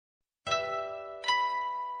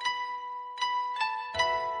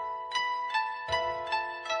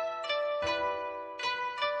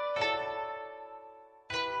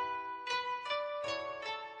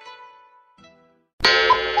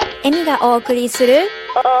エミがお送りする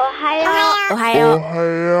おは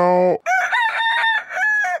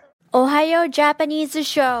ようジャパニーズ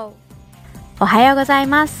ショー。おはようござい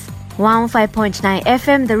ます。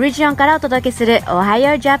 105.9FM The Region からお届けするおは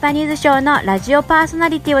ようジャパニーズショーのラジオパーソナ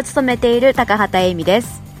リティを務めている高畑恵美で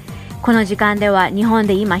す。この時間では日本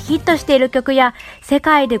で今ヒットしている曲や世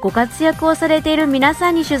界でご活躍をされている皆さ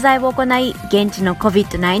んに取材を行い、現地の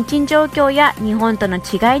COVID-19 状況や日本との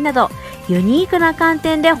違いなどユニークな観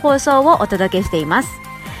点で放送をお届けしています。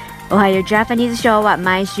おはようジャパニーズショーは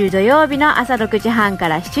毎週土曜日の朝6時半か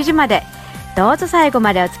ら7時まで、どうぞ最後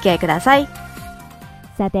までお付き合いください。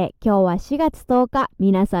さて、今日は4月10日、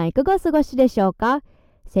皆さんいかがお過ごしでしょうか。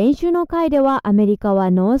先週の回ではアメリカは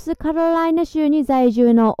ノースカロライナ州に在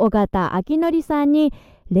住の尾形明則さんに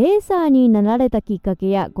レーサーになられたきっかけ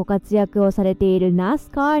やご活躍をされている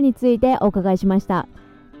NASCAR についてお伺いしました。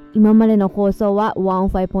今までの放送は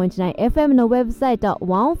 105.9FM のウェブサイト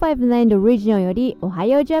 159 The Region よりおは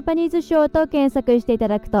ようジャパニーズショーと検索していた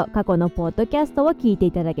だくと過去のポッドキャストを聞いて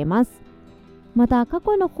いただけます。また過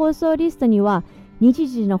去の放送リストには日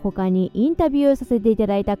時の他にインタビューさせていた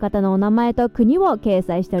だいた方のお名前と国を掲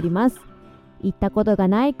載しております。行ったことが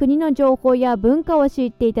ない国の情報や文化を知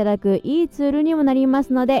っていただくいいツールにもなりま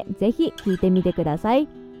すので、ぜひ聞いてみてください。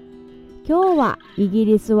今日はイギ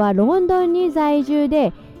リスはロンドンに在住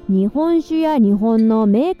で日本酒や日本の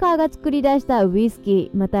メーカーが作り出したウイス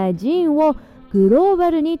キーまたジンをグロー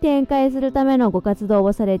バルに展開するためのご活動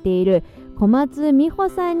をされている小松美穂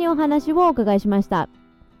さんにお話をお伺いしました。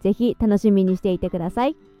ぜひ楽しみにしていてくださ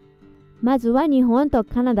い。まずは日本と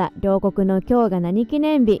カナダ両国の今日が何記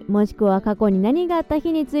念日もしくは過去に何があった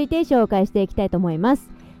日について紹介していきたいと思います。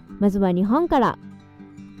まずは日本から。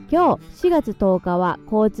今日4月10日は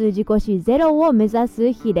交通事故死ゼロを目指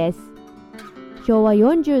す日です。昭和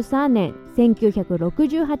43年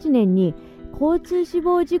1968年に交通死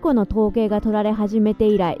亡事故の統計が取られ始めて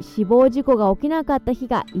以来、死亡事故が起きなかった日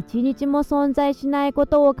が一日も存在しないこ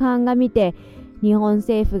とを鑑みて、日本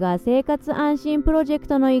政府が生活安心プロジェク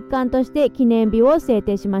トの一環として記念日を制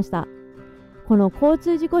定しました。この交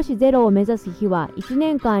通事故死ゼロを目指す日は1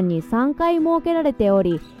年間に3回設けられてお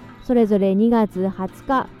り、それぞれ2月20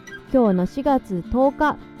日、今日の4月10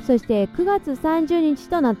日、そして9月30日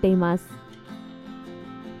となっています。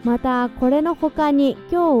またこれの他に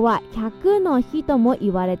今日は100の日とも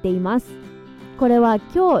言われています。これは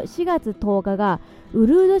今日4月10日がウ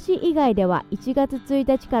ルード氏以外では1月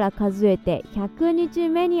1日から数えて100日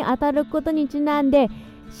目にあたることにちなんで、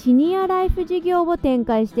シニアライフ事業を展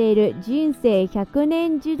開している人生100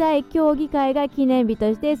年時代協議会が記念日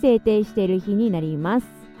として制定している日になります。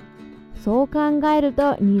そう考える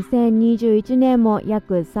と2021年も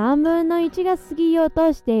約3分の1が過ぎよう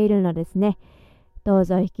としているのですね。どう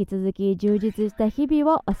ぞ引き続き充実した日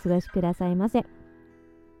々をお過ごしくださいませ。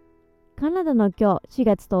カナダの今日4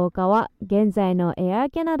月10日は現在のエア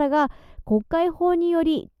キャナダが国会法によ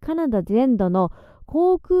りカナダ全土の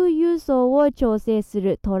航空輸送を調整す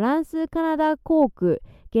るトランスカナダ航空、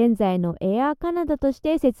現在のエアカナダとし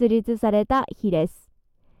て設立された日です。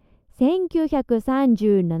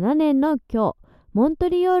1937年の今日、モント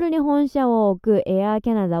リオールに本社を置くエア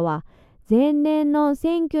キャナダは前年の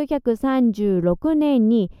1936年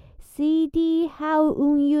に C.D. ハウ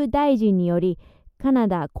運輸大臣によりカナ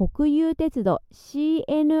ダ国有鉄道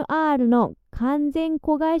CNR の完全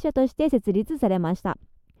子会社として設立されました。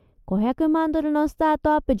$500万のスター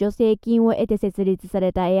トアップ助成金を得て設立さ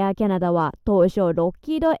れたエアキャナダは当初ロッ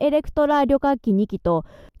キードエレクトラ旅客機2機と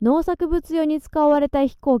農作物用に使われた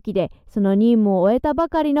飛行機でその任務を終えたば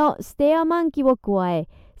かりのステアマン機を加え、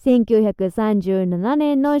1937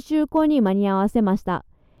年の就航に間に合わせました。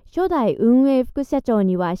初代運営副社長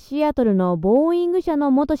にはシアトルのボーイング社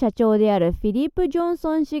の元社長であるフィリップ・ジョン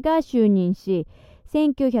ソン氏が就任し、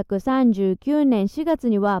1939年4月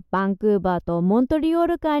にはバンクーバーとモントリオー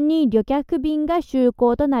ル間に旅客便が就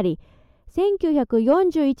航となり、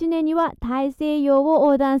1941年には大西洋を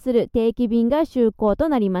横断する定期便が就航と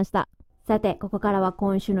なりました。さて、ここからは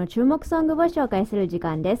今週の注目ソングを紹介する時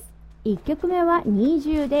間です。1曲目は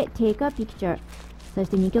20で Take a Picture、そし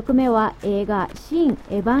て2曲目は映画新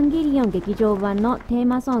エヴァンゲリオン劇場版のテー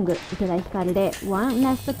マソング宇多田ヒカルで One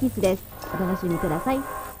Last Kiss です。お楽しみください。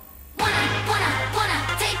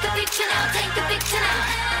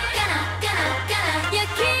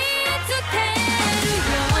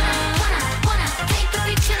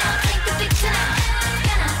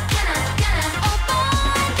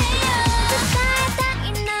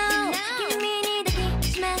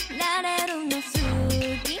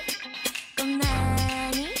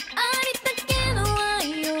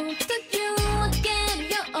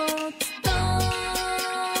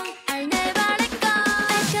I'll never let go.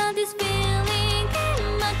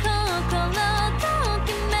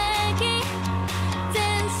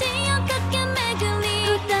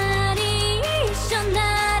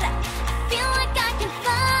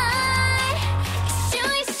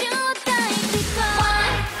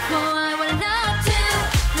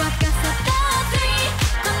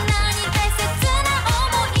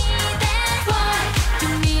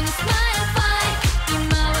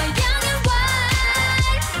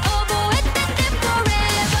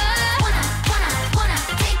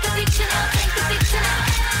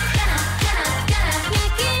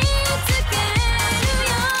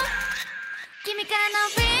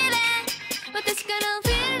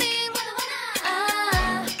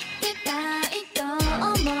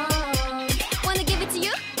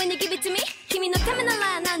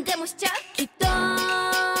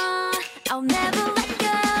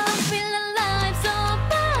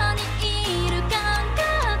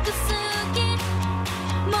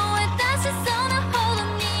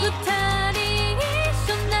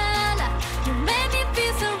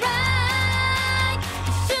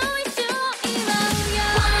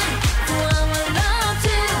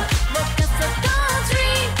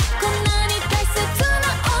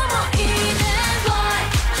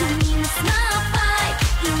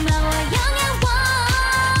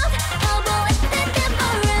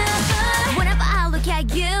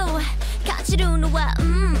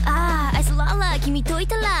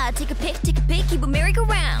 気分メリーゴ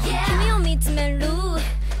ーラウンド、君を見つめる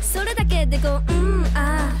それだけでゴ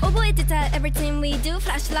ー覚えてた Everything we do フ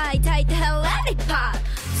ラッシュライト焚いて Let it pop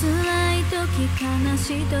辛い時悲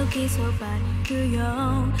しい時そばにいるよ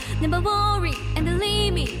Never worry and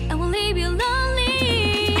leave me I will leave you lonely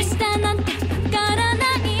明日なんてわからな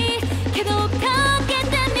いけどかけて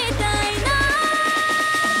みたいな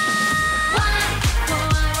One, four,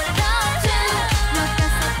 wanna go to 若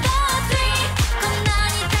さと three こんな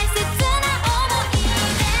に大切な想い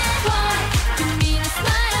出 Four, 君の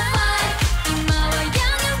smile five 今は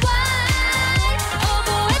young and wild 覚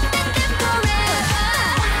えてて forever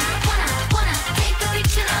Wanna take a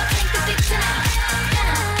picture now take a picture now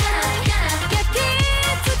焼き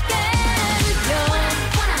付けるよ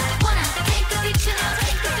Wanna take a picture now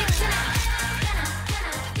take a picture now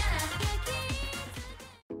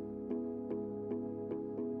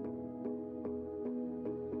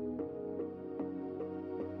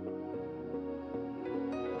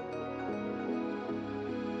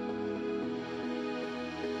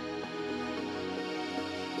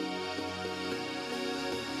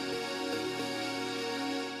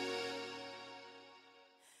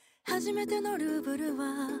初めてのルーブル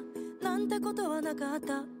はなんてことはなかっ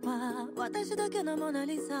たわ私だけのモナ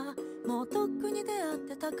リザもうとっくに出会っ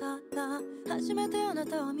てたから初めてあな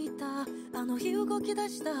たを見たあの日動き出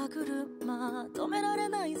した車止められ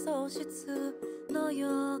ない喪失の予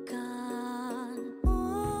感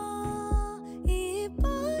もういっぱ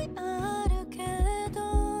いあるけど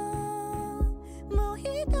もう一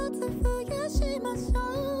つ増やしましょ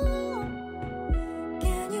う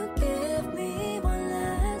Can you give me one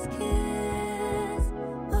last kiss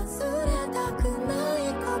忘れたくない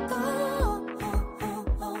こと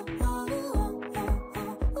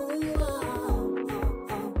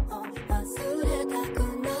忘れたく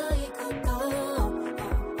ないこと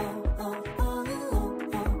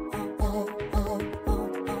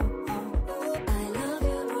I love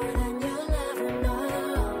you more than you'll ever know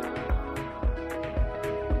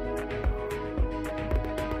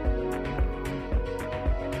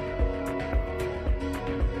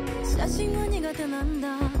写真は苦手なん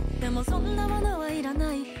だでもそんなものはいら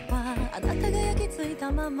ないわあなたが焼き付い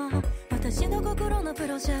たまま私の心のプ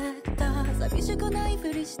ロジェクター寂しくない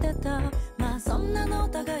ふりしてたまあそんなのお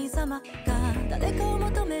互い様が誰かを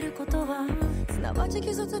求めることはすなわち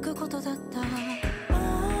傷つくことだった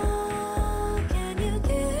Oh, can you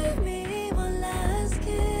give me one last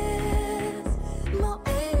kiss 燃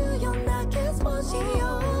えるようなキスをしよ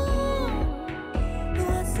う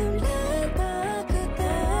忘れたくて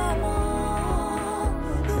も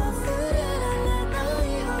忘れられな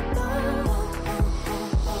いほど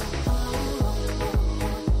I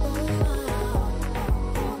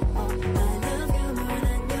love you more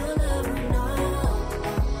than you'll ever know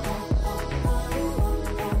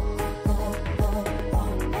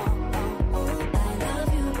I love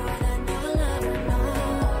you more than you'll ever know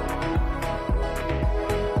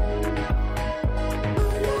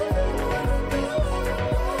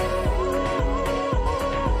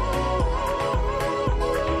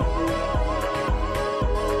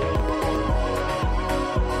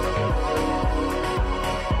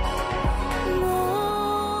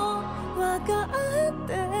もうわかっ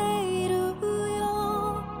ている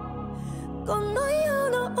よこの世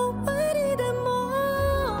の終わりでも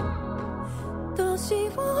年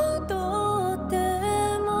をとって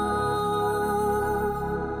も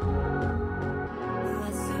忘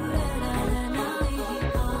れられない忘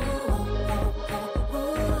れら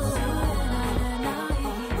れない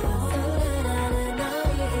忘れられない忘れられない忘れられない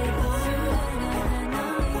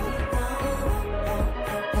I love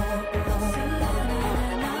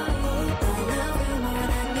you more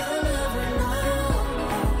than you'll ever know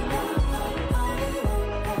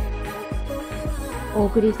お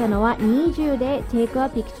送りしたのは20で Take a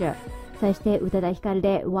Picture、 そして宇多田ヒカル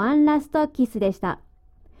で One Last Kiss でした。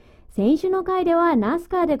先週の回ではナス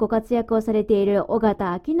カーでご活躍をされている尾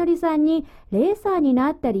形明則さんにレーサーにな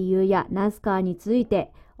った理由やナスカーについ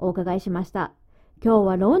てお伺いしました。今日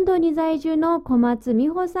はロンドンに在住の小松美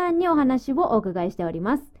穂さんにお話をお伺いしており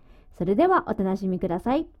ます。それではお楽しみくだ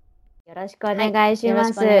さい。よろしくお願いします。よろ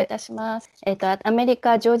しくお願いいたします。アメリ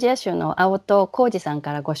カジョージア州の青戸浩二さん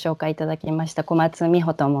からご紹介いただきました小松美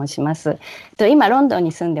穂と申します。今ロンドン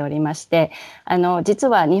に住んでおりまして、実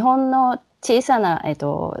は日本の小さな、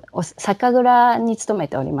酒蔵に勤め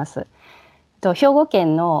ております。兵庫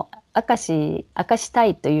県の明石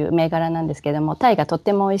鯛という銘柄なんですけれども、鯛がとっ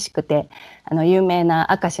ても美味しくて有名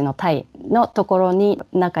な明石の鯛のところに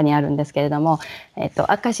中にあるんですけれども、明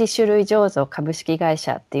石種類醸造株式会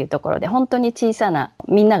社っていうところで本当に小さな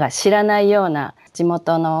みんなが知らないような地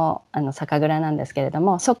元の酒蔵なんですけれど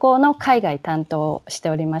も、そこの海外担当をして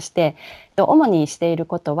おりまして、主にしている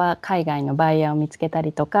ことは海外のバイヤーを見つけた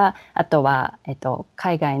りとか、あとは、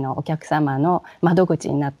海外のお客様の窓口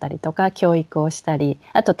になったりとか、教育をしたり、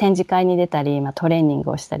あと展示会に出たり、トレーニン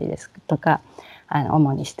グをしたりですとか、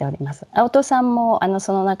主にしております。青戸さんも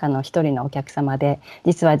その中の一人のお客様で、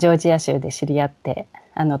実はジョージア州で知り合って、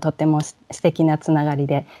とっても素敵なつながり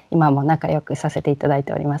で今も仲良くさせていただい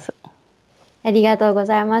ております。ありがとうご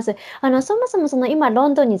ざいます。そもそも今ロ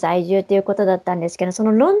ンドンに在住ということだったんですけど、そ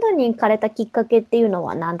のロンドンに行かれたきっかけっていうの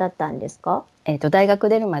は何だったんですか？大学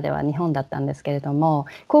出るまでは日本だったんですけれども、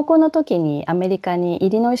高校の時にアメリカに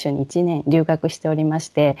イリノイ州に1年留学しておりまし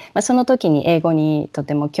て、その時に英語にと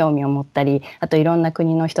ても興味を持ったり、あといろんな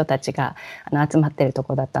国の人たちが集まっていると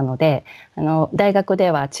ころだったので、大学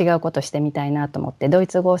では違うことしてみたいなと思ってドイ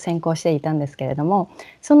ツ語を専攻していたんですけれども、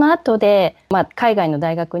その後で、海外の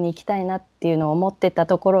大学に行きたいなっていうのを思ってた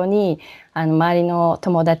ところに、周りの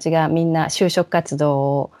友達がみんな就職活動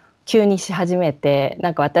を急にし始めて、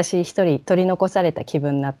なんか私一人取り残された気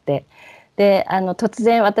分になって、で突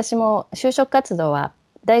然私も就職活動は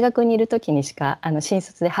大学にいる時にしか新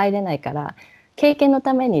卒で入れないから、経験の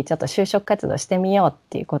ためにちょっと就職活動してみようっ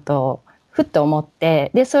ていうことをふっと思っ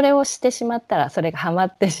て、でそれをしてしまったらそれがハマ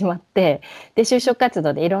ってしまって、で就職活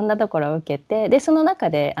動でいろんなところを受けて、でその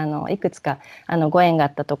中でいくつかご縁があ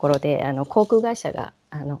ったところで航空会社が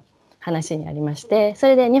話にありまして、そ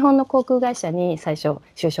れで日本の航空会社に最初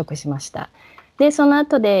就職しました。でその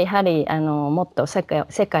後でやはりもっと世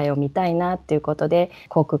界を見たいなっていうことで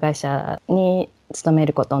航空会社に勤め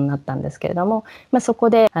ることになったんですけれども、そこ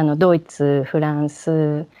でドイツ、フラン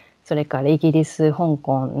ス、それからイギリス、香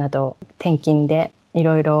港など転勤でい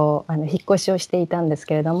ろいろ引っ越しをしていたんです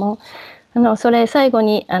けれども、それ最後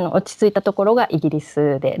に落ち着いたところがイギリ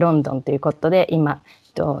スでロンドンということで、今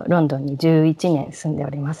ロンドンに11年住んでお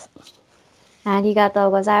ります。ありがと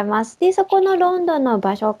うございます。で、そこのロンドンの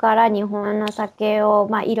場所から日本の酒を、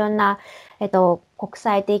いろんな、国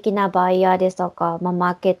際的なバイヤーですとか、マ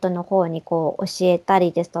ーケットの方に教えた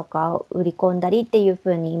りですとか、売り込んだりっていうふ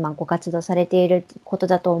うに今ご活動されていること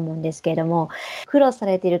だと思うんですけれども、苦労さ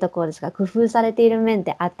れているところですが、工夫されている面っ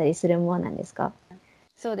てあったりするものなんですか？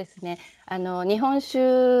そうですね。日本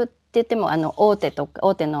酒って言っても大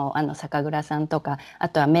手の酒蔵さんとか、あ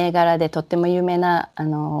とは銘柄でとっても有名な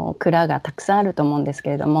蔵がたくさんあると思うんです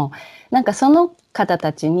けれども、なんかその方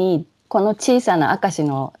たちにこの小さな明石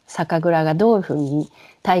の酒蔵がどういうふうに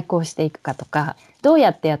対抗していくかとか、どう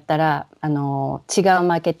やってやったら違う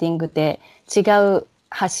マーケティングで違う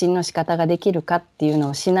発信の仕方ができるかっていう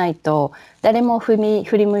のをしないと誰も振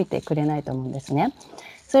り向いてくれないと思うんですね。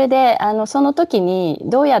それでその時に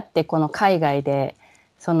どうやってこの海外で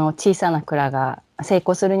その小さな蔵が成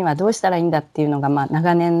功するにはどうしたらいいんだっていうのが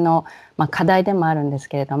長年の課題でもあるんです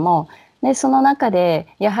けれども、でその中で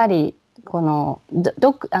やはりこの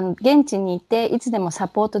現地にいていつでもサ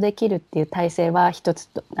ポートできるっていう体制は一つ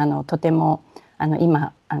とても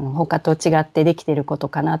今他と違ってできていること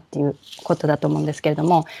かなっていうことだと思うんですけれど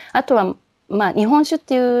も、あとは日本酒っ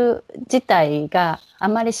ていう自体があ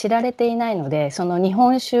まり知られていないので、その日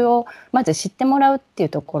本酒をまず知ってもらうっていう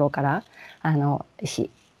ところからし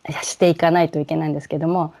ていかないといけないんですけど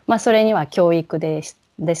も、それには教育です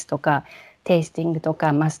とかテイスティングと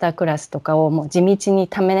かマスタークラスとかをもう地道に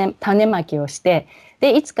種まきをして、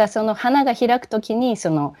でいつかその花が開くときに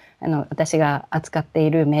私が扱って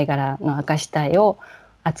いる銘柄の明石鯛を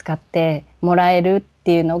扱ってもらえるっ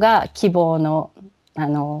ていうのが希望の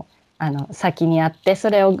先にあって、そ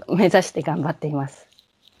れを目指して頑張っています。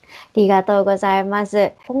ありがとうございま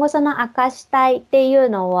す。今後その明石鯛っていう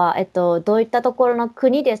のは、どういったところの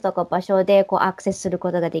国ですとか場所でアクセスする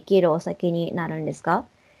ことができるお酒になるんですか？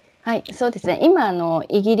はい、そうですね。今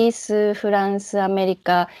イギリス、フランス、アメリ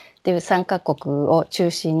カっていう3カ国を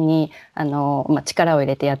中心に力を入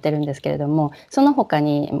れてやってるんですけれども、その他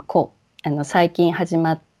に最近始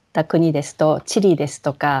まった国ですとチリです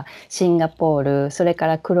とかシンガポール、それか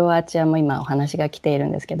らクロアチアも今お話が来ている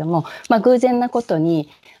んですけども、偶然なことに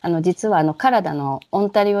実はカナダのオ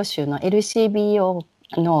ンタリオ州の LCBO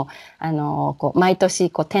の毎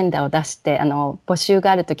年テンダーを出して募集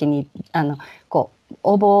がある時に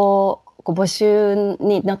募集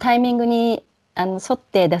のタイミングに沿っ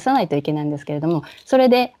て出さないといけないんですけれども、それ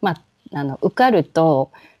で受かる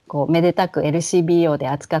とめでたく LCBO で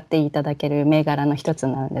扱っていただける銘柄の一つ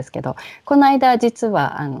になるんですけど、この間実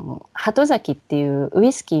は鳩崎っていうウ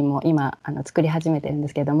イスキーも今作り始めてるんで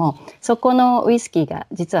すけども、そこのウイスキーが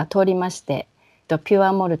実は通りまして、ピュ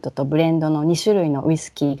アモルトとブレンドの2種類のウイ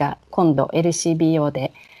スキーが今度 LCBO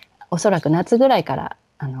でおそらく夏ぐらいから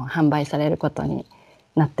販売されることに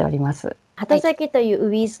なっております。鳩崎という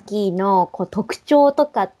ウイスキーのこう特徴と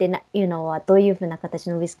かっていうのはどういうふうな形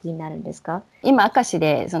のウイスキーになるんですか？今明石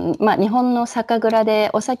で日本の酒蔵で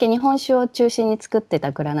日本酒を中心に作って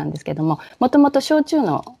た蔵なんですけども、もともと焼酎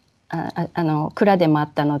の蔵でもあ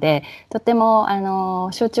ったので、とても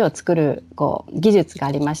焼酎を作る技術が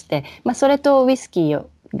ありまして、それとウイスキー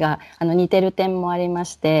が似てる点もありま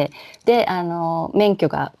して、で免許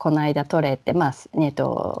がこの間取れて、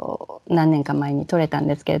何年か前に取れたん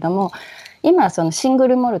ですけれども、今そのシング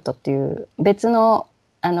ルモルトっていう別の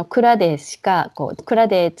蔵でしか蔵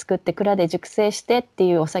で作って蔵で熟成してって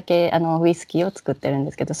いうお酒ウイスキーを作ってるん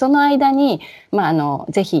ですけど、その間に、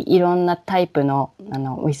ぜひいろんなタイプの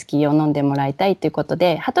ウイスキーを飲んでもらいたいということ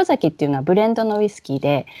で、鳩崎っていうのはブレンドのウイスキー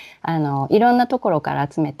でいろんなところから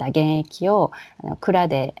集めた原液を蔵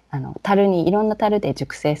でいろんな樽で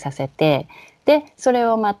熟成させて、でそれ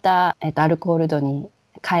をまた、アルコール度に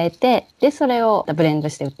変えて、でそれをブレンド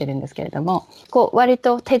して売ってるんですけれども、割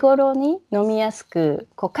と手頃に飲みやすく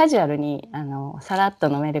カジュアルにさらっと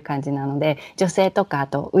飲める感じなので、女性とかあ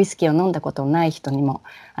とウイスキーを飲んだことのない人にも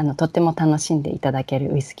とっても楽しんでいただけ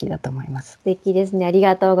るウイスキーだと思います。素敵ですね。あり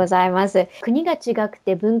がとうございます。国が違く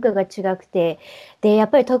て文化が違くて、でやっ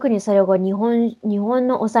ぱり特にそれを日本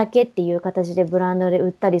のお酒っていう形でブランドで売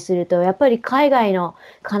ったりすると、やっぱり海外の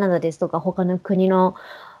カナダですとか他の国の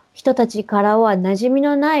人たちからは馴染み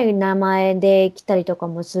のない名前で来たりとか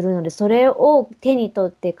もするので、それを手に取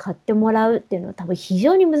って買ってもらうっていうのは多分非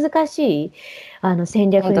常に難しい戦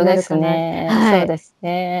略になるかな。そうです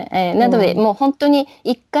ね。なのでもう本当に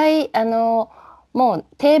一回もう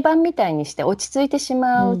定番みたいにして落ち着いてし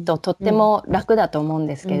まうととっても楽だと思うん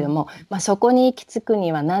ですけれども、そこに行き着く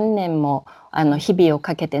には何年も日々を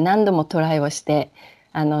かけて何度もトライをして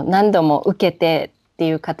何度も受けてって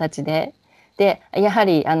いう形で。でやは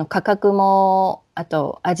り価格もあ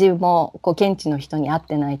と味も現地の人に合っ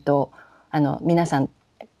てないと皆さん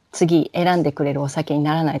次選んでくれるお酒に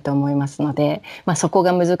ならないと思いますので、そこ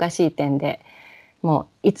が難しい点で、も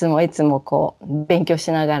ういつも勉強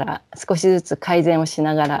しながら少しずつ改善をし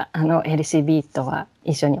ながらLCB とは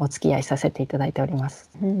一緒にお付き合いさせていただいております。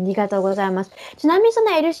ありがとうございます。ちなみにそ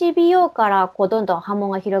の LCBO からどんどん波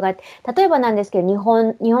紋が広がって、例えばなんですけど日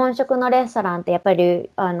本食のレストランってやっぱ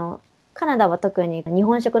りカナダは特に日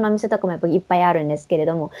本食のお店とかもやっぱりいっぱいあるんですけれ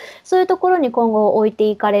ども、そういうところに今後置いて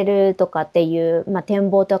いかれるとかっていう、展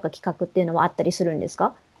望とか企画っていうのはあったりするんです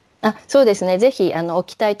か？そうですね。ぜひ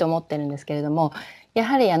置きたいと思ってるんですけれども、や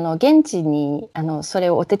はり現地にそれ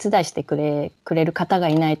をお手伝いしてくれる方が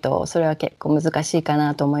いないと、それは結構難しいか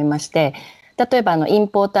なと思いまして、例えばイン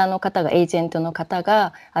ポーターの方がエージェントの方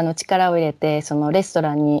が力を入れてそのレスト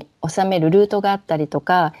ランに収めるルートがあったりと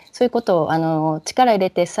か、そういうことを力入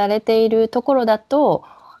れてされているところだと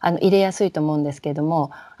入れやすいと思うんですけれど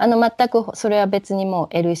も、全くそれは別にも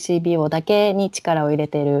う LCBO だけに力を入れ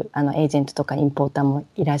ているエージェントとかインポーターも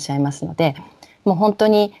いらっしゃいますので、もう本当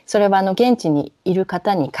にそれは現地にいる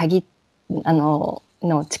方にの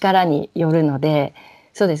力によるので、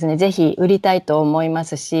そうですね、ぜひ売りたいと思いま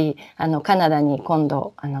すし、カナダに今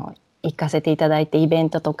度行かせていただいてイベン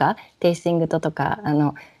トとかテイスティングとか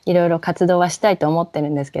いろいろ活動はしたいと思ってる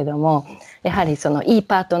んですけれども、やはりそのいい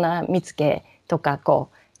パートナー見つけとか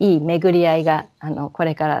いい巡り合いがこ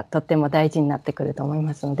れからとっても大事になってくると思い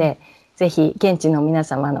ますので、ぜひ現地の皆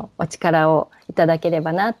様のお力をいただけれ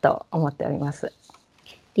ばなと思っております。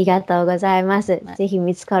ありがとうございます。ぜひ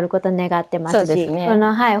見つかることを願ってますし、こ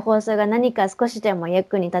の放送が何か少しでも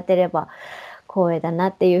役に立てれば光栄だ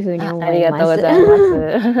なっていうふうに思います。ありがとうございます。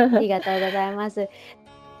ありがとうございます。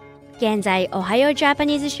現在、おはようジャパ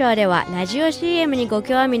ニーズショーではラジオ CM にご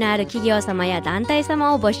興味のある企業様や団体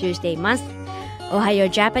様を募集しています。おはよう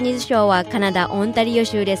ジャパニーズショーはカナダ・オンタリオ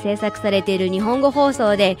州で制作されている日本語放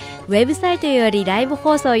送で、ウェブサイトよりライブ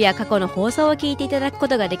放送や過去の放送を聞いていただくこ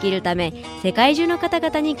とができるため、世界中の方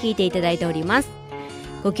々に聞いていただいております。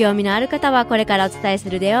ご興味のある方はこれからお伝えす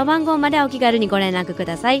る電話番号までお気軽にご連絡く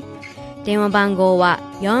ださい。電話番号は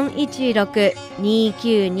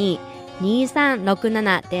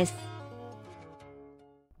 416-292-2367 です。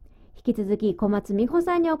引き続き小松美穂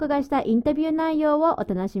さんにお伺いしたインタビュー内容をお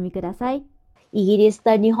楽しみください。イギリス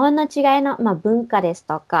と日本の違いの、文化です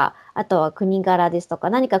とか、あとは国柄ですとか、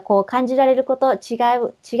何か感じられること、違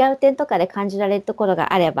う点とかで感じられるところ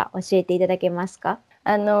があれば教えていただけますか？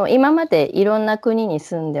今までいろんな国に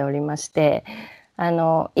住んでおりまして、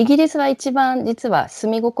イギリスは一番実は住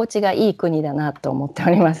み心地がいい国だなと思ってお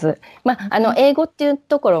ります。英語っていう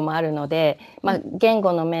ところもあるので、言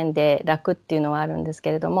語の面で楽っていうのはあるんです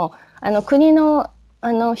けれども、国の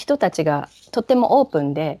人たちがとってもオープ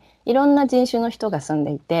ンで、いろんな人種の人が住ん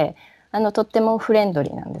でいて、とってもフレンド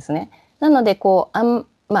リーなんですね。なので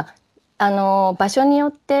場所によ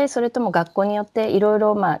ってそれとも学校によっていろい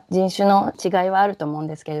ろ人種の違いはあると思うん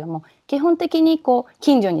ですけれども、基本的に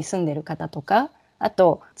近所に住んでる方とか、あ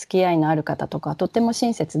と付き合いのある方とかとても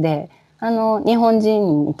親切で、日本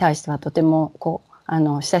人に対してはとても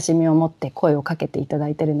親しみを持って声をかけていただ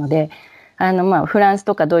いているので、フランス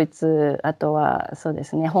とかドイツ、あとはそうで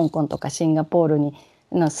すね、香港とかシンガポールに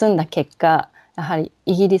住んだ結果、やはり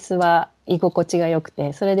イギリスは居心地が良く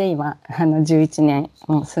て、それで今11年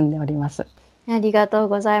住んでおります。ありがとう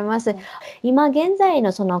ございます。今現在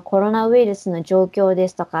のそのコロナウイルスの状況で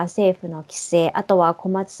すとか、政府の規制、あとは小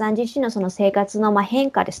松さん自身のその生活の変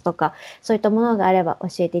化ですとか、そういったものがあれば教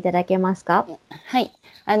えていただけますか？はい、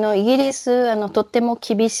イギリスとっても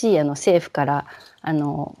厳しい政府から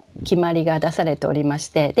決まりが出されておりまし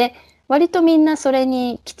て、で割とみんなそれ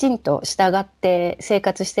にきちんと従って生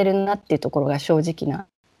活してるなっていうところが正直な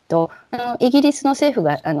と、イギリスの政府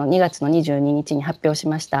が2月の22日に発表し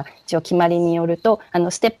ました一応決まりによると、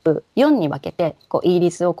ステップ4に分けてイギ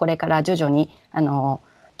リスをこれから徐々に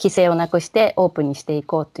規制をなくしてオープンにしてい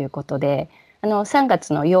こうということで、3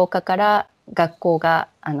月の8日から学校が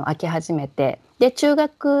開き始めて、で中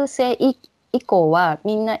学生以降は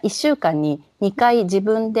みんな1週間に2回自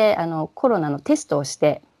分でコロナのテストをし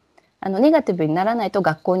て、ネガティブにならないと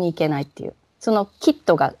学校に行けないっていう、そのキッ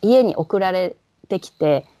トが家に送られてき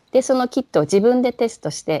て、でそのキットを自分でテスト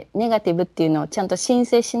してネガティブっていうのをちゃんと申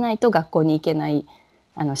請しないと学校に行けない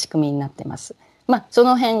仕組みになってます。そ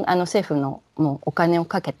の辺政府のもうお金を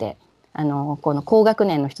かけてこの高学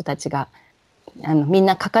年の人たちがみん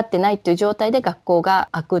なかかってないっていう状態で学校が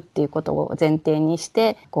開くっていうことを前提にし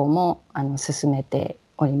ても進めて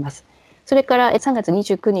おります。それから3月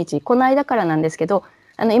29日この間からなんですけど、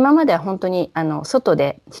今までは本当に外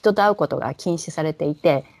で人と会うことが禁止されてい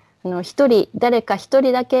て、誰か一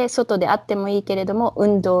人だけ外で会ってもいいけれども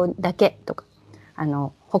運動だけとか、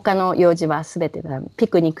他の用事は全てピ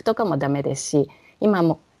クニックとかもダメですし、今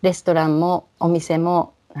もレストランもお店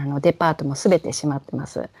もデパートも全て閉まってま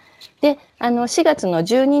す。で4月の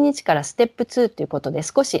12日からステップ2ということで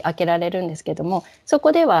少し開けられるんですけども、そ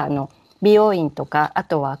こでは美容院とか、あ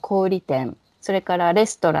とは小売店、それからレ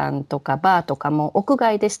ストランとかバーとかも屋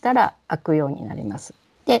外でしたら開くようになります。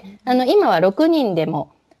で今は6人で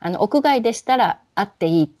も屋外でしたら会って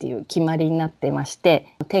いいっていう決まりになってまして、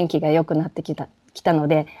天気が良くなってきたの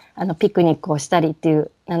でピクニックをしたりってい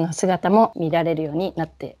う姿も見られるようになっ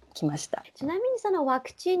てきました。ちなみにそのワ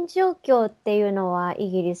クチン状況っていうのはイ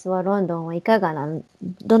ギリスはロンドンはいかが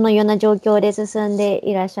どのような状況で進んで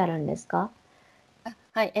いらっしゃるんですか？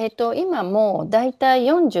はい、今もうだいたい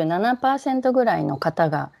 47% ぐらいの方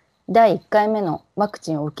が第1回目のワク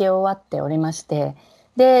チンを受け終わっておりまして、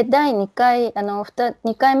で第2回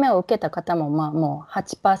2回目を受けた方ももう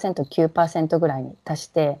 8%、9% ぐらいに達し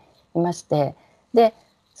ていまして、で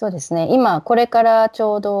そうですね、今これからち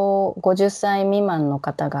ょうど50歳未満の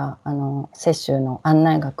方が接種の案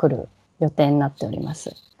内が来る予定になっておりま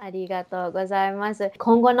す。ありがとうございます。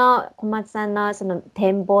今後の小松さんのその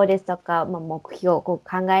展望ですとか、目標を考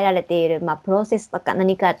えられている、プロセスとか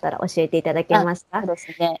何かあったら教えていただけますか？そうで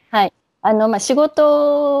すね、はい、仕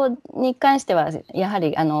事に関してはやは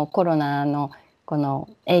りコロナのこの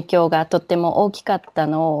影響がとっても大きかった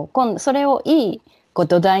のをそれをいい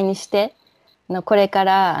土台にしてこれか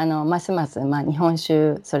らますます、日本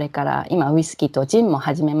酒、それから今ウイスキーとジンも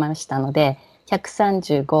始めましたので、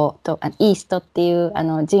135とイーストっていう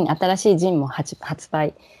新しいジンも発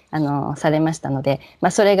売されましたので、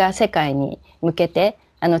それが世界に向けて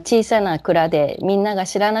小さな蔵でみんなが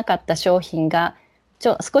知らなかった商品が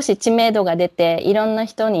少し知名度が出て、いろんな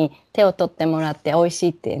人に手を取ってもらって美味し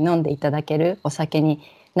いって飲んでいただけるお酒に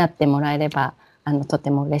なってもらえればとて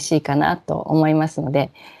も嬉しいかなと思いますの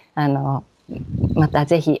で、また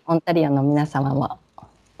ぜひオンタリオの皆様も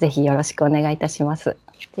ぜひよろしくお願いいたします。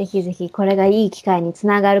ぜひぜひこれがいい機会につ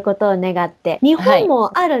ながることを願って。日本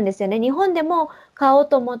もあるんですよね。日本でも買おう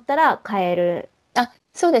と思ったら買える。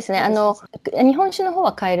そうですね、日本酒の方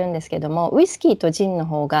は買えるんですけども、ウイスキーとジンの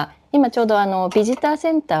方が今ちょうどビジター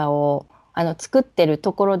センターを作ってる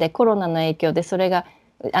ところでコロナの影響でそれが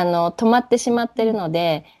止まってしまってるの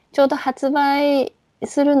で、ちょうど発売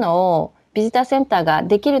するのをビジターセンターが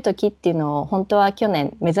できる時っていうのを本当は去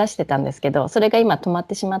年目指してたんですけど、それが今止まっ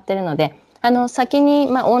てしまってるので先に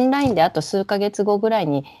オンラインであと数ヶ月後ぐらい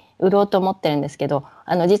に売ろうと思ってるんですけど、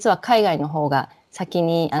実は海外の方が先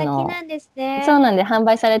なんですね。そうなんで販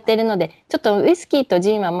売されているので、ちょっとウイスキーと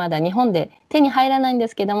ジンはまだ日本で手に入らないんで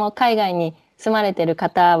すけども、海外に住まれている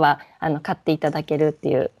方は買っていただけるって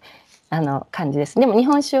いう感じです。でも日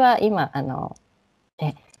本酒は今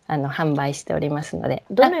販売しておりますので。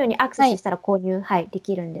どのようにアクセスしたら購入で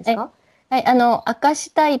きるんですか？はい、明か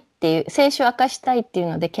したいっていう、清酒明かしたいっていう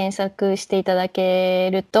ので検索していただけ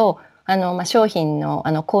ると、商品の、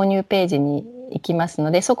購入ページに行きます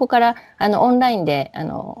ので、そこから、オンラインで、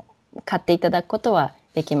買っていただくことは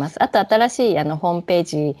できます。あと、新しい、ホームペー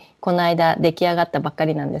ジ、この間出来上がったばっか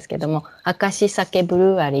りなんですけども、明石酒ブ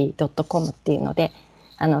ルワリー .com っていうので、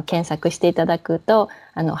検索していただくと、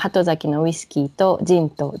鳩崎のウイスキーとジン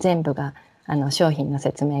と全部が、商品の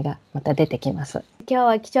説明がまた出てきます。今日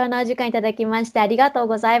は貴重なお時間いただきましてありがとう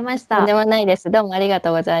ございました。とんでもないです。どうもありが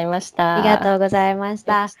とうございました。ありがとうございまし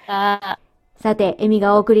た。さて、エミ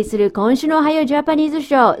がお送りする今週のおはようジャパニーズ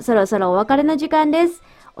ショー、そろそろお別れの時間です。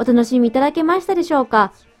お楽しみいただけましたでしょう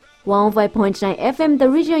か？ 105.9FM The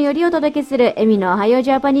Region よりお届けするエミのおはよう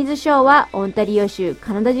ジャパニーズショーは、オンタリオ州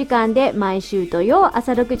カナダ時間で毎週土曜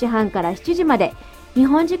朝6時半から7時まで、日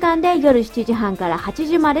本時間で夜7時半から8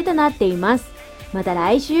時までとなっています。また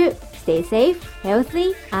来週、Stay safe,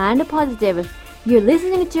 healthy, and positive. You're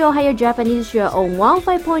listening to Ohio Japanese Show on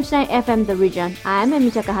 105.9 FM The Region. I'm Emi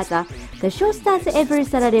Takahata. The show starts every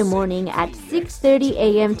Saturday morning at 6:30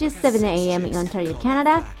 a.m. to 7 a.m. in Ontario,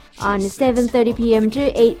 Canada, on 7:30 p.m. to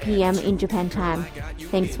 8 p.m. in Japan time.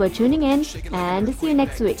 Thanks for tuning in, and see you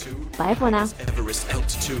next week. Bye for now. Everest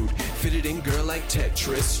altitude, fitted in girl like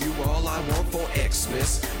Tetris. You all I want for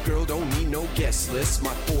Xmas. Girl don't need no guest list.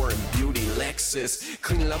 My foreign beauty Lexus.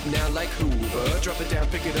 Clean it up now like Hoover. Drop it down,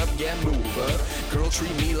 pick it up, yeah, move her. Girl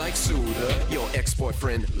treat me like Suda. Your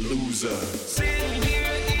ex-boyfriend loser. Sitting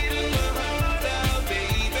here eating my heart out,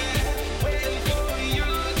 baby. Waiting for you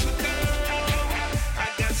to come. I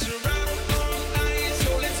got you up on ice,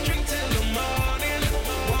 so let's drink till the morning.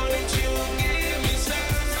 Why don't you give me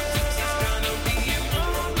some? It's gonna be an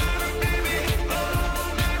all-night, baby.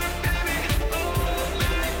 All-night, baby.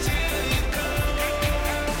 All-night till you come.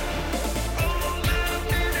 All-night,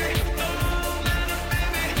 baby. All-night,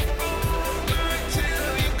 baby. All-night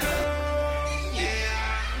till you come. Yeah.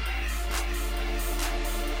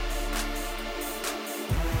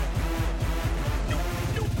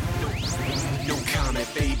 No comment,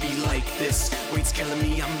 baby, like this. Weight's killing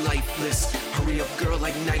me, I'm lifeless. Hurry up, girl,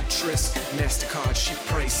 like nitrous. MasterCard, she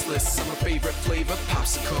priceless. I'm a favorite flavor,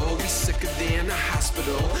 popsicle. We sicker than a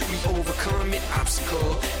hospital. We overcome an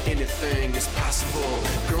obstacle. Anything is possible.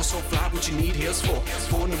 Girl, so fly, what you need, here's for.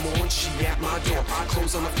 4 in the morning, she at my door.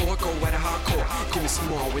 Clothes on the floor, go at a hardcore. Give me some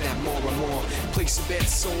more with that more and more. Place a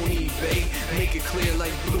bets on eBay. Make it clear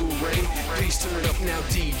like Blu-ray. Please turn it up now,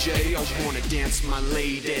 DJ. I wanna dance, my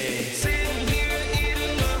lady. Sitting here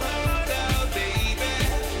eating my heart out, baby.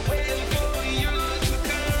 Waiting for you to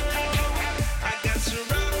come. I got you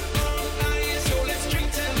up on ice, so let's drink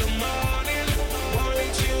till the morning. Why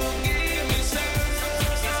don't you give me some?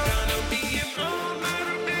 It's gonna be an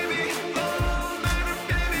all-nighter, baby. All-nighter,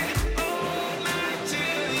 baby. All-night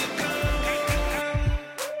till you come.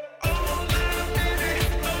 All-nighter, baby.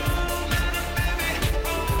 All-nighter, baby.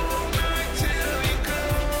 All-night till you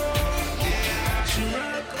come. Yeah, she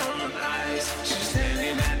rock on ice. She's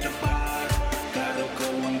standing at the bar. Gotta go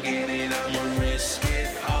and get it. I'ma risk it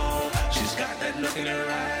all. She's got that look in her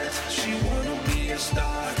eyes. She wanna be a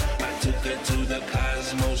star. I took her to the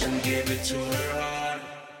cosmos and gave it to her.